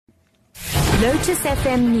Lotus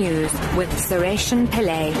FM News with SARESHEN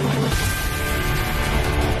Pillay.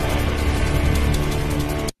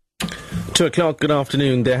 2 o'clock, good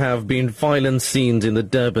afternoon. There have been violent scenes in the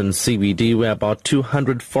Durban CBD where about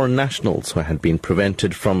 200 foreign nationals who had been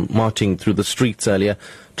prevented from marching through the streets earlier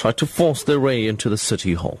tried to force their way into the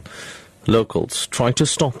city hall. Locals tried to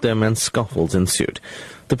stop them and scuffles ensued.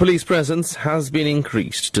 The police presence has been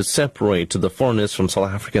increased to separate the foreigners from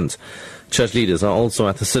South Africans. Church leaders are also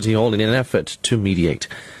at the city hall in an effort to mediate.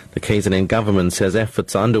 The KZN government says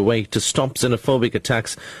efforts are underway to stop xenophobic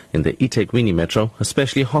attacks in the eThekwini metro,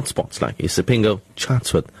 especially hotspots like Isipingo,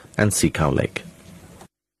 Chatsworth and Seacow Lake.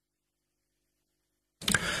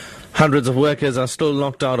 Hundreds of workers are still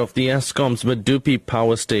locked out of the Eskom's Medupi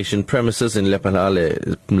power station premises in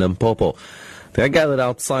Lephalale, Limpopo. They are gathered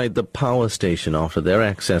outside the power station after their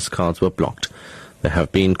access cards were blocked. There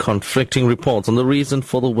have been conflicting reports on the reason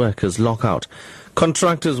for the workers' lockout.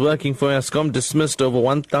 Contractors working for Eskom dismissed over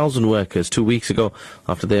 1,000 workers 2 weeks ago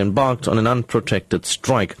after they embarked on an unprotected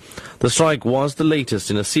strike. The strike was the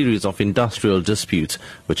latest in a series of industrial disputes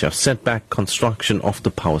which have set back construction of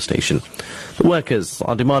the power station. The workers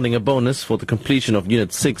are demanding a bonus for the completion of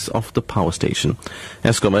Unit 6 of the power station.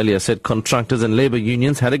 Eskom earlier said contractors and labour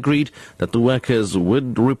unions had agreed that the workers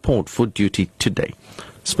would report for duty today.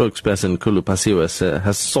 Spokesperson Kulu Pasiwe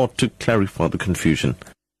has sought to clarify the confusion.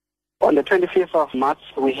 On the 25th of March,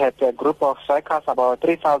 we had a group of strikers, about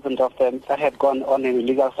 3,000 of them, that had gone on an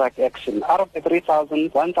illegal strike action. Out of the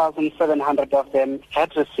 3,000, 1,700 of them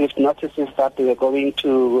had received notices that they were going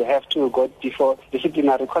to have to go before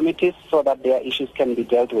disciplinary committees so that their issues can be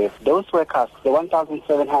dealt with. Those workers, the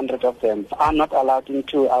 1,700 of them, are not allowed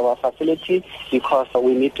into our facility because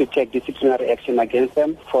we need to take disciplinary action against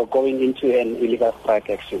them for going into an illegal strike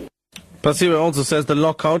action. Pasiwe also says the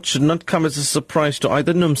lockout should not come as a surprise to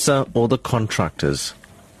either NUMSA or the contractors.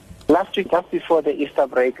 Last week, just before the Easter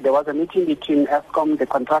break, there was a meeting between Eskom, the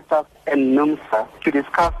contractors, and NUMSA to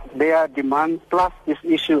discuss their demands, plus this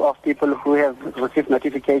issue of people who have received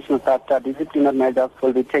notifications that disciplinary measures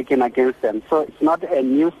will be taken against them. So it's not a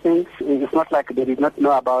new thing. It's not like they did not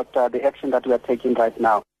know about the action that we are taking right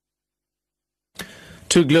now.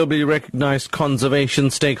 Two globally recognized conservation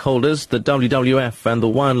stakeholders, the WWF and the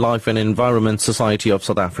Wildlife and Environment Society of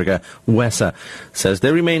South Africa, WESSA, says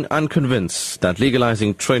they remain unconvinced that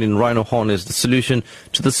legalizing trade in rhino horn is the solution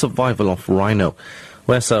to the survival of rhino.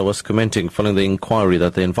 WESSA was commenting following the inquiry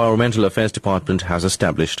that the Environmental Affairs Department has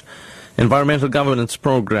established. Environmental Governance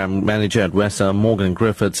Program Manager at WESSA, Morgan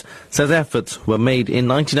Griffiths, says efforts were made in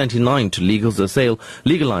 1999 to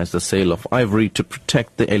legalize the sale of ivory to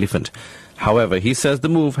protect the elephant. However, he says the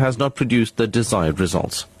move has not produced the desired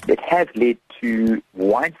results. It has led to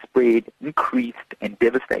widespread, increased and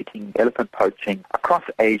devastating elephant poaching across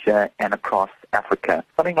Asia and across Africa.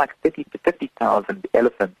 Something like 30 to 50,000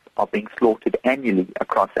 elephants are being slaughtered annually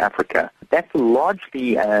across Africa. That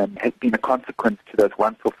largely has been a consequence to those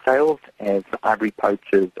once-off sales as ivory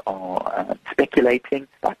poachers are speculating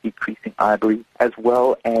about decreasing ivory, as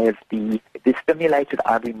well as the stimulated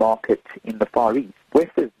ivory market in the Far East.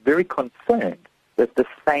 West is very concerned that the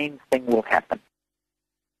same thing will happen.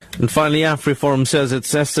 And finally, AfriForum says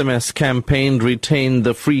its SMS campaign, Retain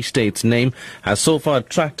the Free State's Name, has so far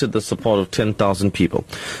attracted the support of 10,000 people.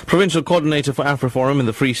 Provincial coordinator for AfriForum in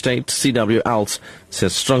the Free State, CW Alts,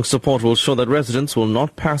 says strong support will show that residents will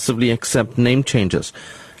not passively accept name changes.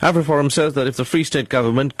 AfriForum says that if the Free State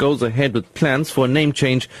government goes ahead with plans for a name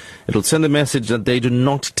change, it will send a message that they do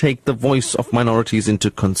not take the voice of minorities into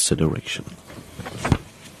consideration.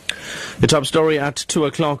 The top story at 2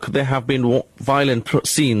 o'clock, there have been violent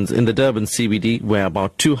scenes in the Durban CBD where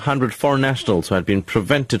about 200 foreign nationals who had been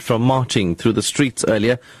prevented from marching through the streets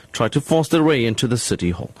earlier tried to force their way into the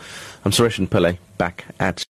city hall. I'm SARESHEN Pillay, back at